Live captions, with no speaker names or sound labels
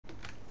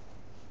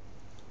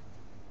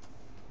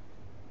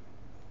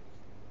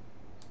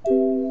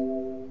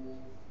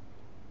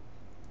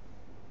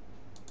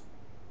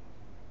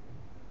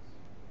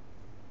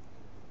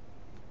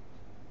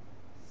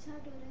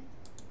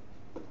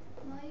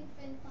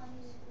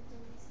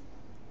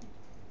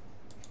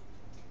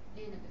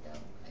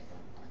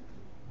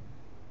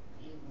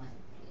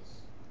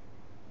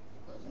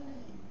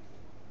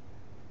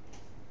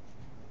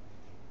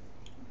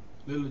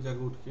ले लो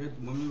जाके उठ के,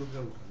 मम्मी को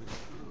क्या उठा दे।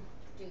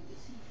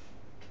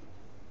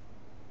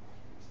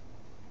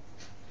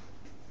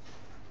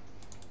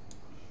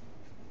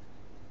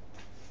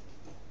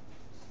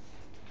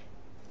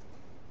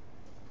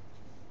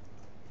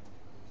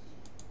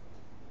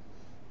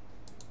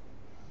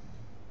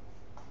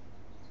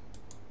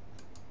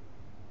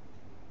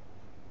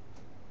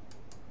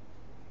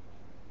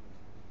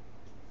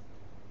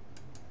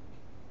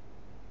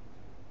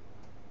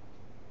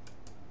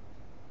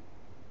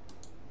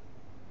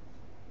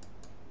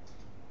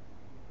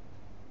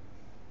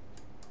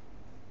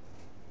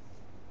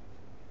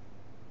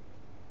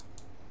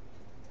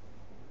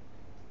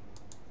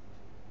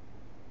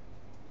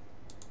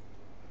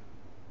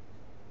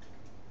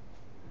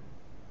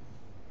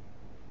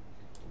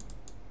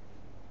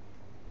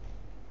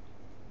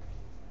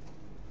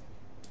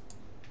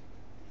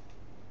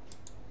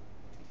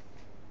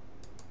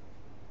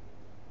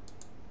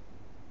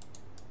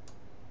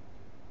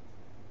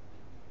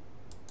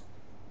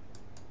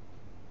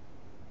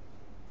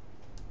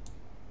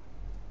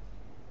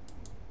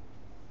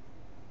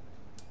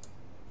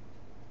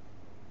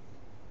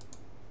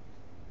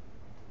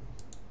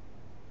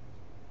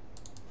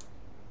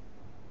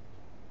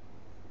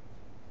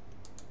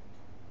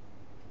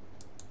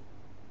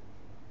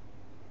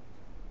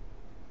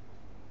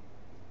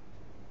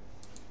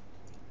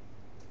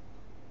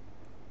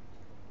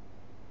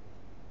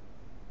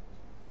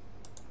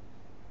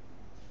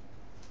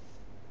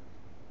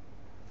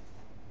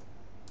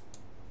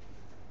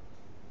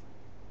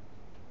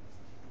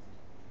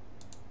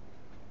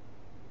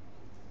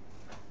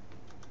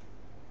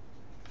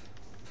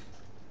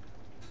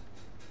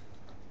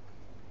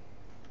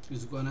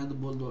 किसको आना है तो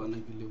बोल दो, आने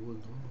के लिए बोल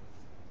दो।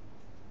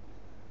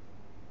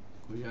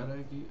 कोई आ रहा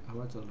है कि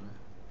हवा चल रहा है?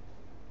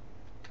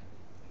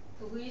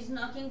 Who is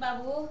knocking,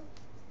 Babu?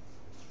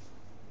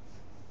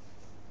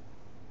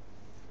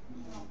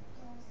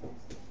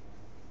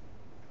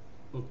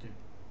 Okay,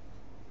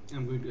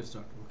 I'm going to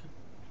start. Okay.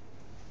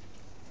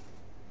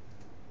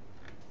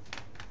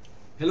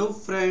 Hello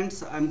friends,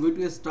 I'm going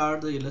to start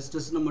the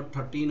illustration number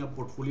 13 of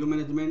portfolio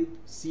management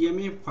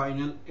CMA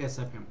final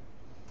SFM.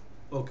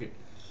 Okay,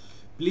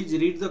 please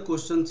read the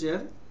questions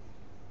here.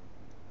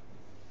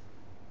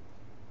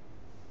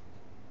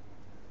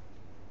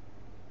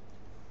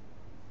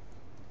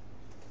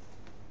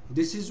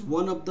 This is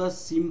one of the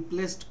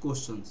simplest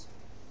questions.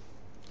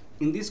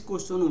 In this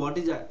question, what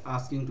is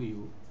asking to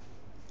you?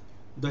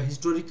 The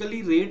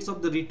historically rates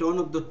of the return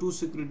of the two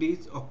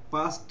securities of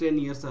past 10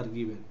 years are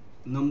given.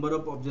 Number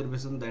of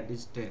observation, that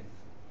is 10.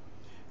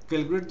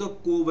 Calculate the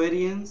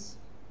covariance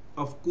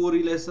of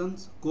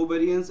correlations,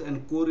 covariance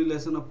and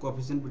correlation of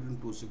coefficient between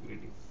two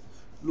securities.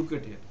 Look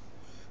at here.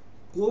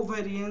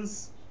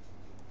 Covariance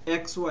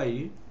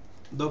xy,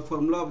 the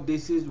formula of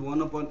this is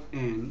 1 upon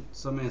n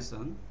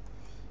summation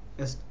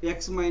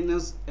x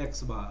minus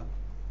x bar,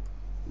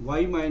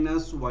 y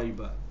minus y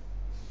bar.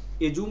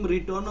 Assume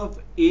return of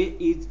A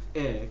is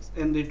x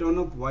and return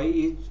of y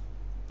is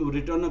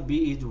return of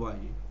B is y,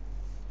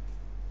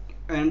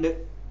 and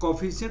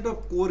coefficient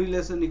of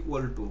correlation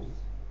equal to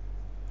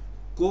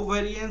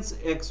covariance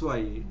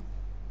xy,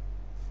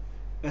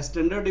 a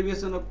standard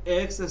deviation of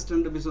x, a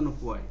standard deviation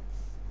of y.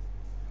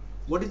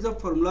 What is the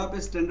formula of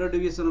a standard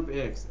deviation of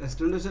x? A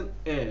standard deviation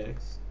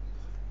x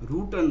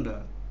root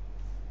under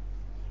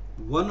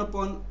 1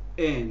 upon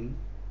n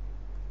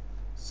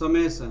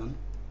summation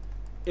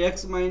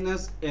x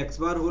minus x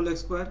bar whole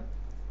square.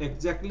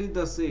 Exactly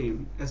the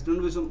same as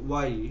standard deviation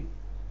y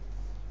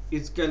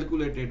is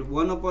calculated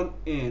 1 upon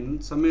n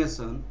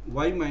summation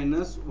y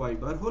minus y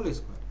bar whole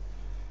square.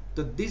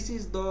 So this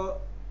is the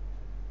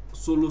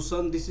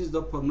solution, this is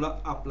the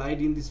formula applied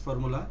in this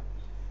formula,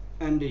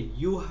 and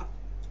you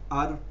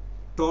are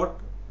taught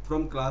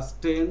from class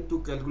 10 to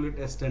calculate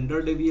a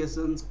standard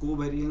deviations,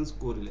 covariance,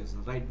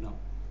 correlation right now.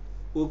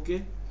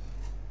 Okay,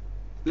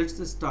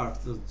 let's start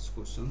these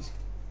questions.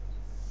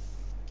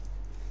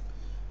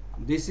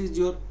 This is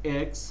your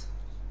x.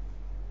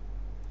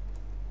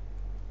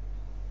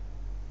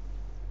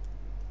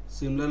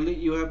 Similarly,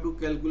 you have to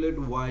calculate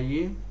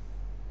ya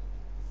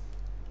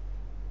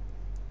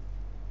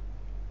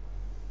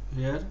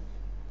here.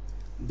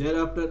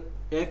 Thereafter,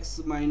 x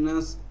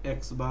minus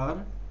x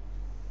bar,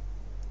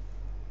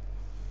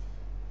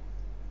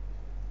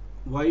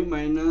 y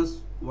minus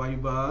y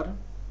bar.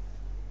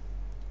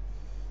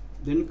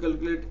 Then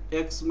calculate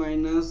x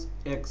minus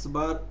x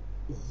bar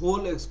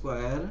whole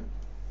square,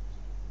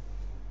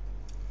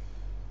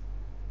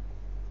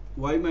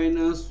 y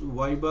minus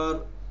y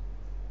bar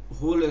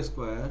whole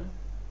square.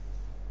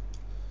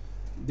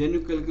 Then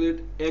you calculate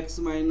x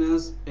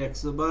minus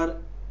x bar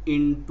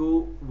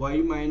into y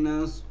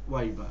minus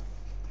y bar.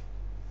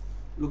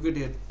 Look at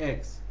it,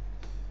 x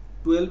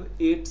 12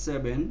 8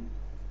 7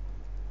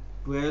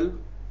 12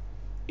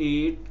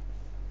 8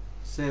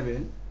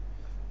 7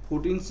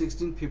 14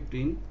 16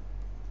 15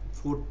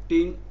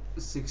 14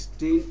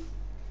 16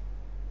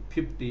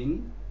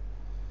 15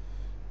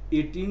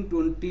 18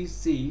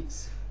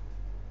 26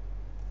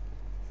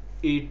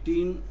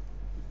 18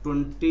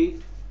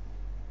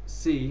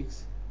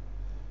 26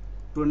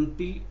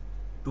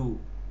 22.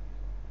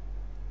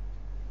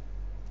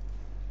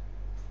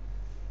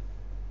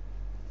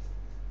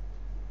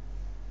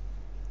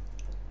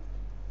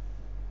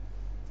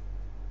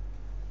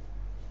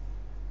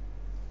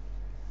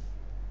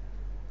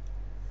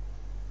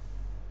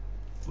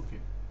 Okay.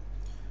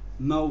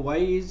 Now y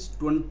is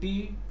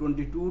 20,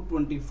 22,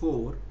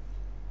 24,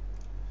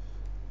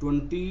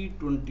 20,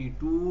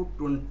 22,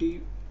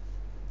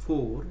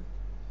 24,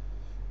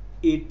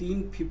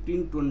 18,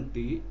 15,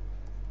 20,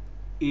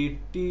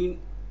 18,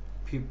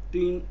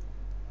 15,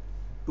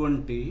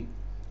 20,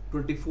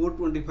 24,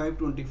 25,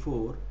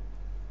 24,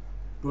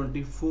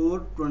 24,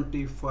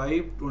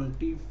 25,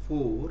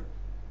 24.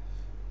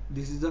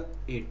 This is the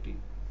 18.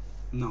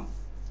 Now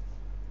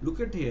look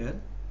at here.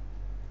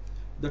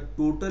 The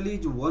total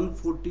is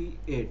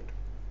 148.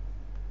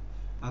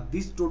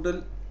 This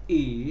total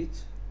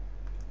is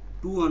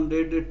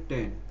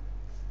 210.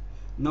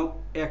 Now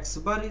x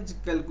bar is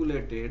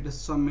calculated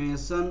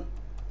summation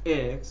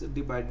x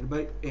divided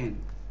by n.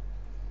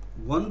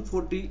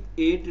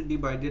 148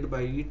 divided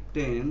by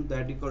 10,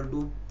 that equal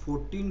to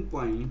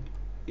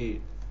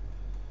 14.8.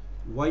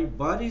 Y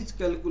bar is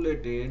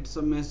calculated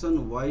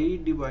summation y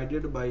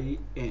divided by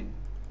n.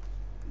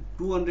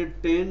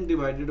 210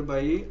 divided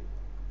by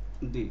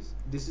this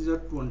is a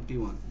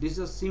 21. This is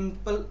a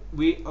simple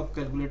way of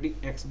calculating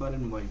x bar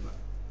and y bar.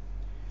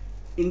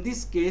 In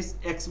this case,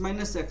 x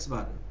minus x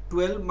bar,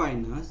 12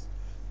 minus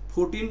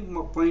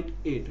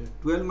 14.8,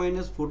 12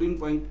 minus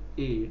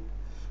 14.8,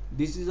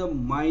 this is a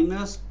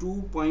minus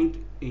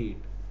 2.8,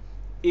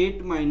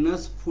 8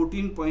 minus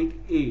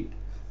 14.8,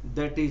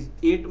 that is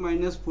 8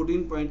 minus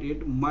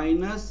 14.8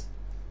 minus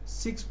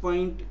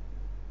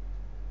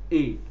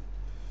 6.8,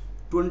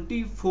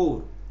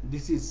 24.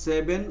 This is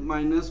 7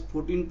 minus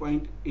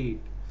 14.8,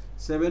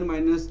 7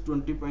 minus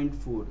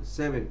 20.4,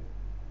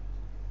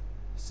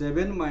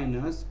 7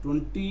 minus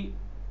 20,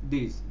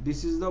 this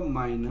is the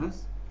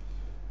minus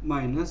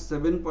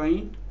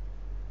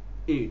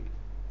 7.8,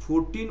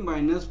 14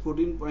 minus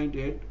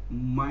 14.8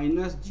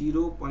 minus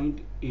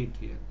 0.8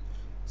 here,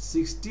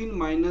 16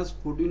 minus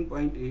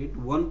 14.8,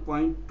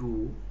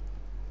 1.2,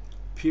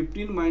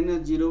 15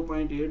 minus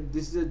 0.8,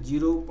 this is a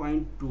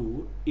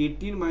 0.2,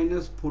 18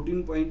 minus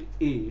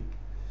 14.8,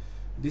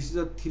 this is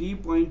a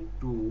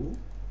 3.2,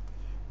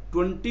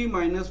 20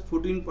 minus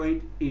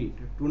 14.8,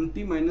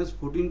 20 minus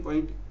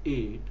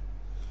 14.8,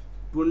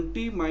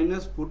 20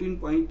 minus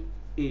 14.8,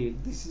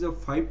 this is a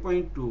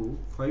 5.2,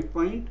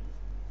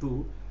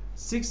 5.2,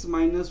 6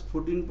 minus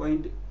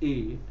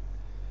 14.8,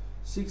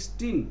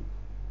 16,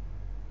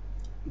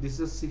 this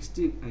is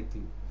 16, I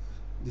think,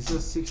 this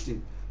is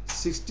 16,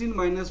 16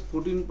 minus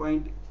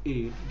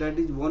 14.8, that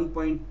is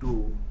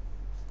 1.2,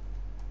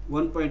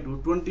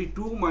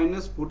 22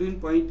 minus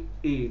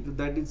 14.8,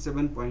 that is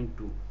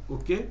 7.2.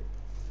 Okay,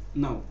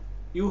 now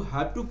you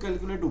have to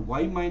calculate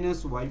y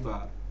minus y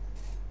bar.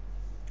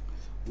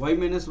 Y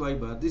minus y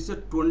bar, this is a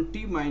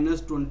 20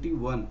 minus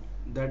 21,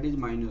 that is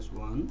minus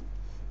 1,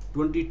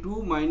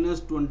 22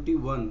 minus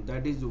 21,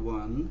 that is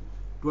 1,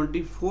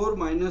 24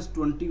 minus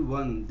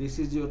 21, this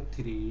is your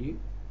 3,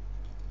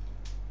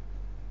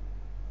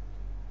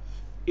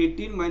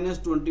 18 minus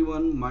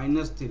 21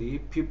 minus 3,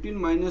 15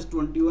 minus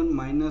 21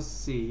 minus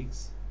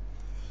 6,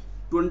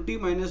 20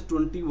 minus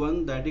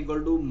 21, that equal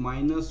to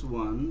minus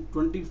 1,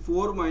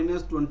 24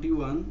 minus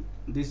 21,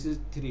 this is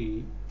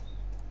 3,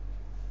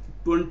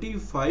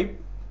 25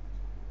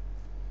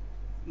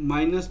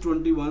 minus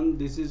 21,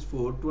 this is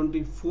 4,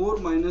 24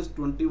 minus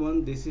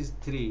 21, this is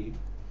 3,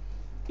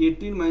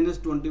 18 minus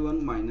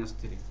 21 minus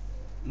 3.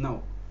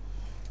 Now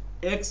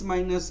x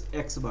minus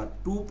x bar,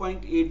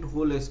 2.8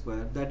 whole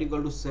square, that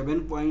equal to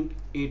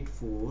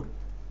 7.84,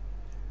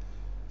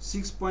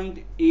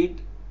 6.8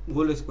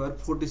 whole square,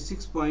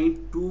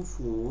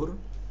 46.24,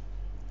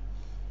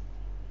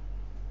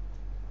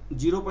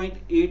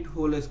 0.8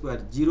 whole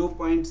square,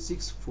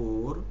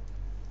 0.64,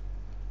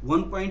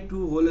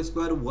 1.2 whole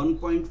square,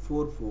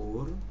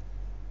 1.44,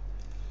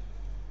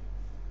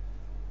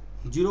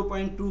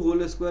 0.2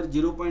 whole square,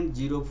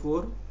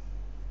 0.04,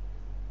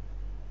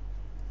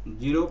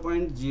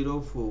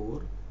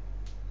 0.04,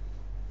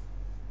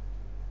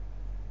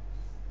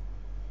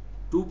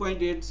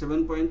 2.8,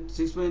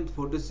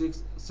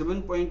 7.6.46,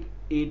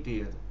 7.8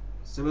 here,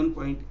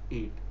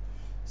 7.8,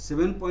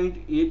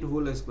 7.8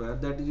 whole square,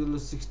 that is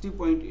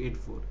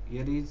 60.84,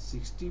 here is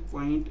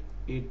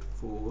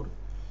 60.84,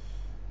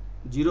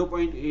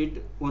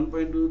 0.8,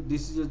 1.2,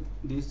 this is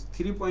this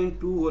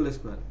 3.2 whole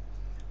square,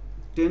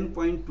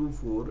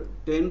 10.24,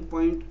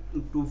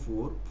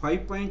 10.24,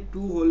 5.2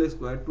 whole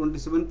square,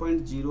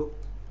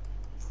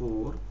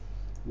 27.04,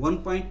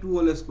 1.2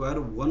 whole square,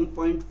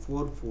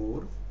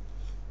 1.44,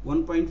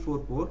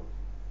 1.44,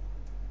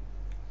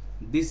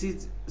 this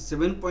is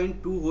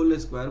 7.2 whole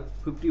square,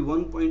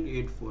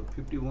 51.84,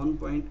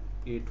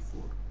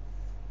 51.84,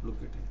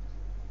 look at it.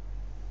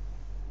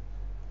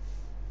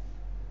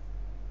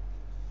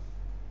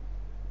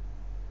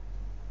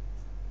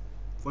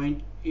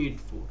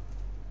 .84.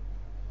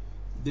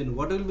 Then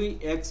what will be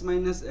x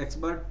minus x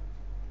bar?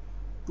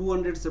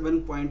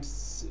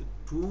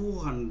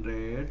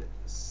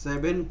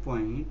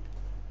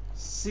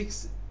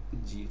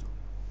 207.60.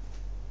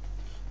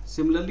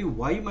 Similarly,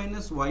 y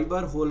minus y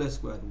bar whole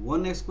square,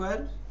 1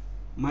 square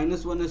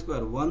minus 1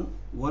 square, 1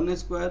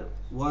 square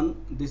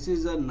 1, this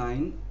is a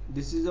 9,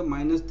 this is a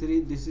minus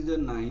 3, this is a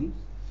 9,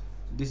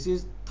 this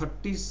is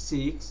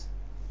 36,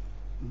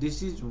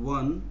 this is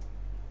 1,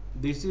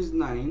 this is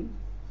 9,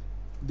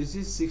 this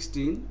is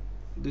 16,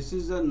 this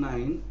is a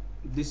 9,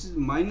 this is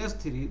minus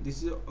 3,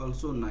 this is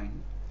also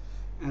 9,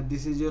 and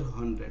this is your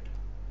 100.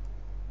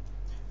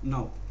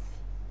 Now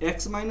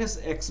x minus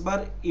x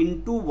bar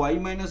into y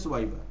minus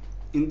y bar,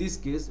 in this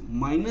case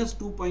minus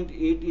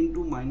 2.8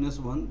 into minus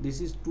 1,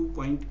 this is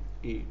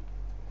 2.8,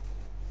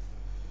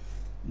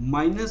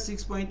 minus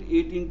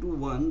 6.8 into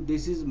 1,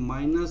 this is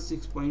minus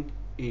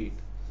 6.8,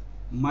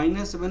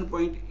 minus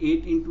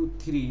 7.8 into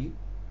 3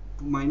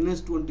 to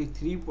minus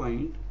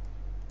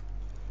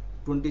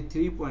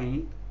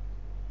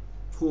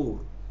 23.4,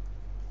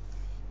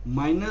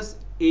 minus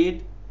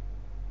 8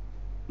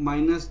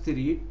 minus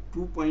 3,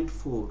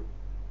 2.4,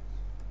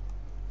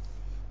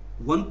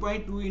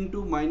 1.2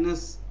 into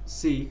minus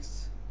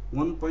 6,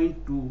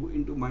 1.2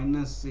 into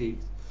minus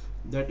 6,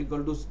 that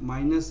equal to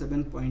minus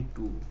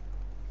 7.2,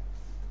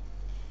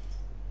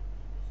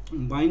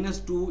 minus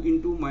 2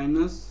 into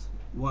minus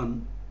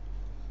 1,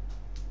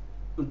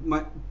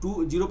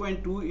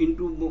 0.2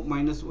 into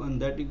minus 1,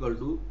 that equal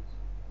to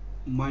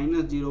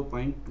minus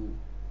 0.2.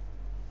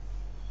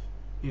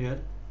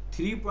 Here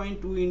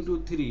 3.2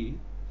 into 3,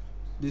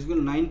 this is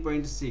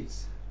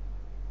 9.6,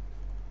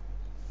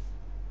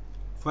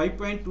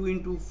 5.2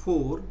 into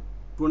 4,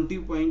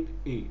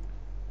 20.8,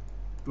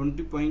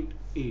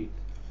 20.8,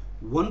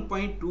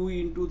 1.2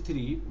 into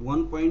 3,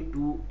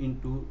 1.2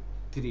 into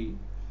 3,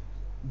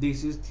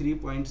 this is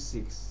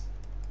 3.6,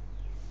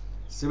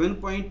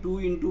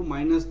 7.2 into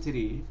minus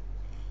 3,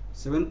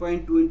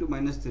 7.2 into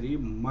minus 3,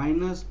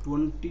 minus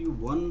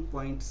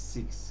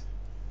 21.6.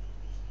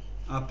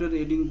 After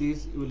adding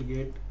this, you will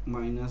get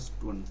minus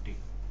 20.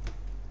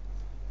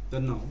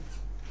 Then now,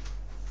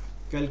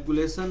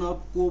 calculation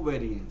of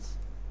covariance.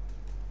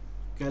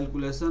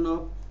 Calculation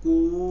of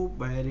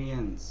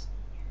covariance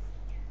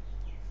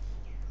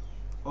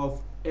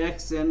of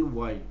x and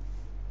y.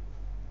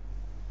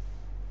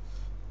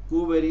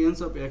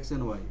 Covariance of x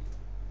and y.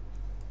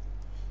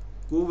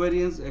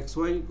 Covariance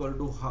xy equal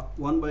to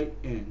 1 by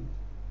n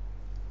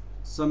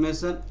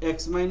summation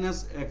x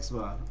minus x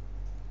bar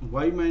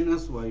y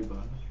minus y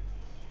bar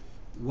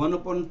 1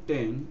 upon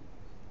 10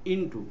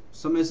 into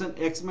summation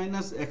x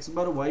minus x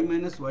bar y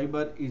minus y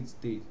bar is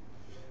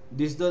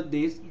this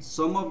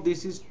sum of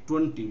this is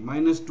 20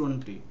 minus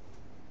 20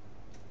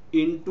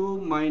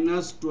 into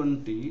minus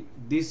 20,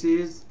 this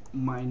is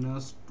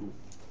minus 2,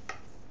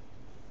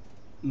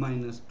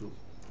 minus 2.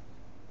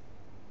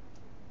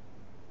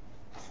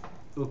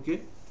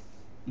 Okay,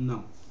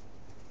 now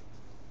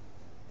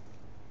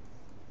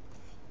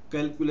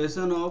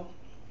calculation of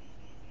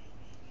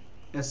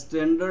a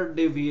standard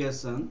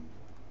deviation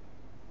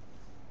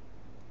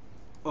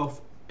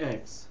of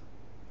x.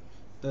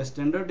 The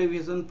standard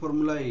deviation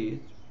formula is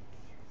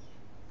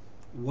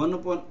 1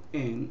 upon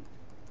n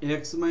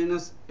x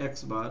minus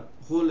x bar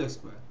whole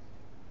square.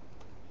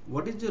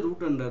 What is the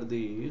root under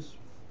this?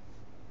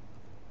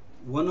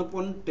 1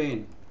 upon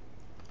 10.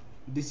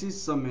 This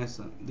is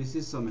summation. This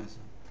is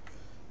summation.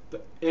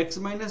 The x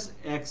minus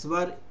x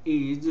bar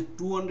is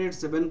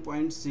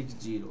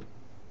 207.60.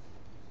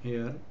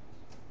 Here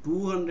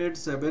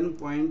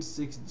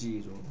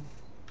 207.60.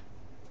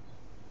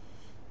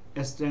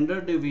 A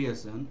standard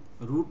deviation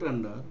root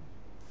under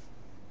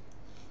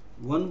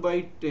 1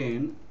 by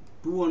 10,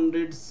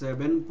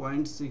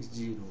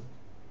 207.60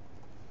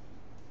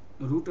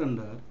 root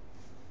under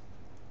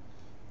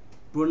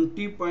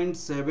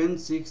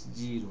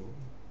 20.760,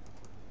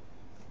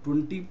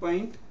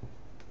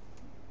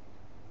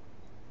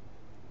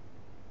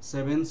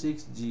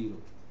 20.760.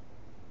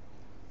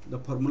 The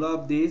formula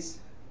of this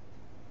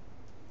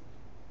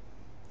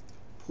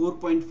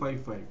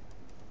 4.55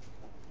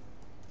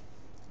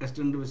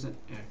 standard deviation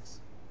x.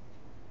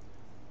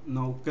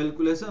 Now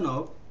calculation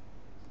of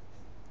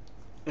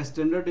a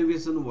standard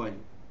deviation y.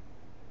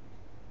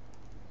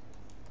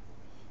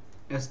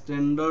 A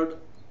standard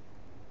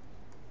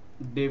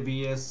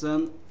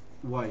deviation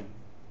y.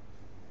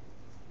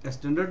 A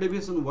standard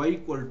deviation y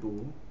equal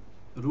to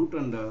root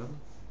under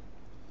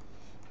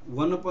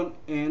 1 upon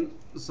n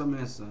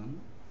summation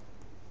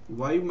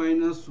y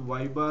minus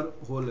y bar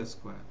whole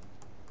square.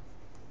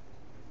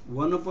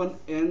 1 upon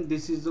n,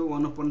 this is the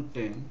 1 upon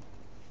 10.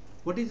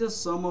 What is the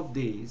sum of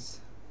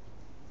this?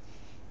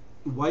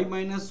 Y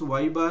minus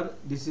y bar,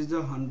 this is the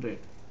 100.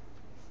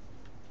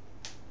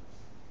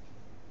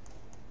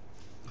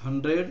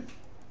 100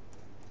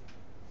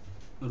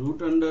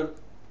 root under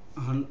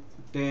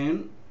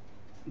 10,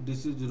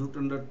 this is root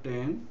under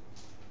 10.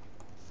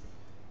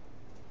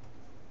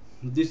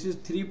 This is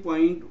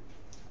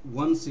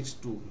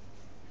 3.162.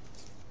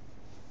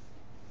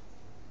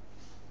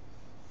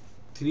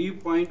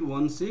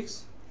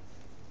 3.162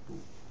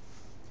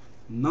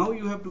 Now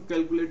you have to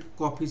calculate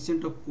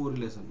coefficient of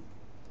correlation.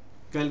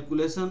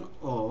 Calculation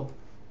of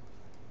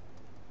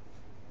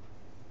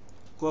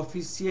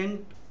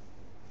coefficient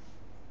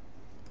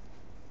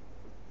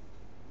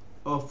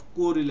of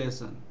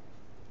correlation.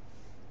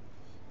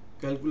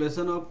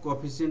 Calculation of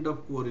coefficient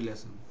of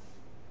correlation.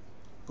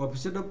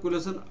 Coefficient of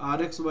correlation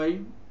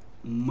RxY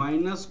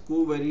minus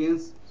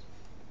covariance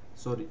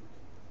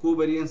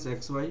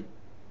XY,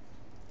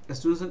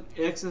 estimation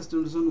X,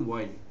 estimation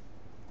Y.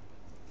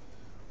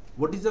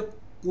 What is the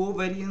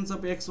covariance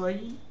of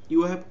XY?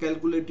 You have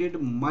calculated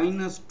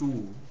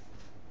 -2.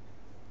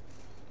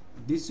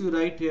 This you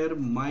write here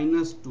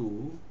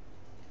 -2.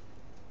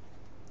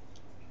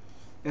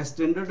 A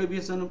standard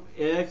deviation of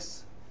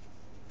X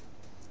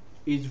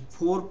is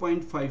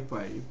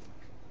 4.55.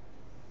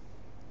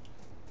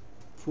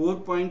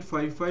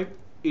 4.55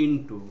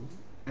 into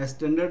a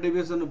standard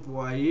deviation of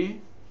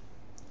Y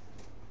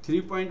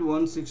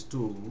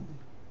 3.162.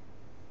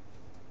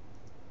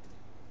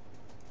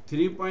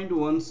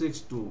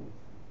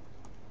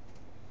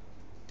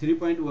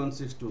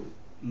 3.162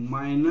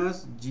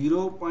 minus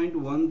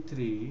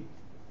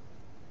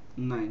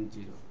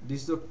 0.1390.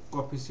 This is the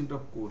coefficient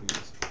of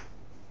correlation.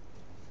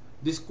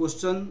 This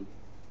question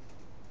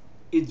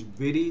is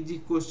very easy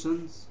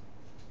questions,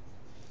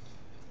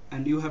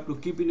 and you have to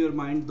keep in your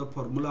mind the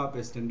formula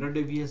of standard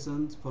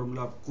deviations,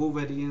 formula of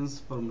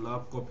covariance, formula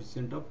of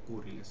coefficient of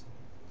correlation.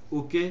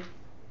 Okay,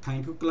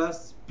 thank you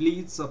class.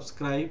 Please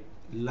subscribe,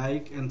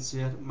 like and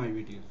share my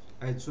videos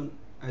as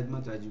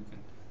much as you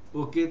can.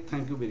 Okay,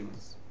 thank you very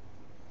much.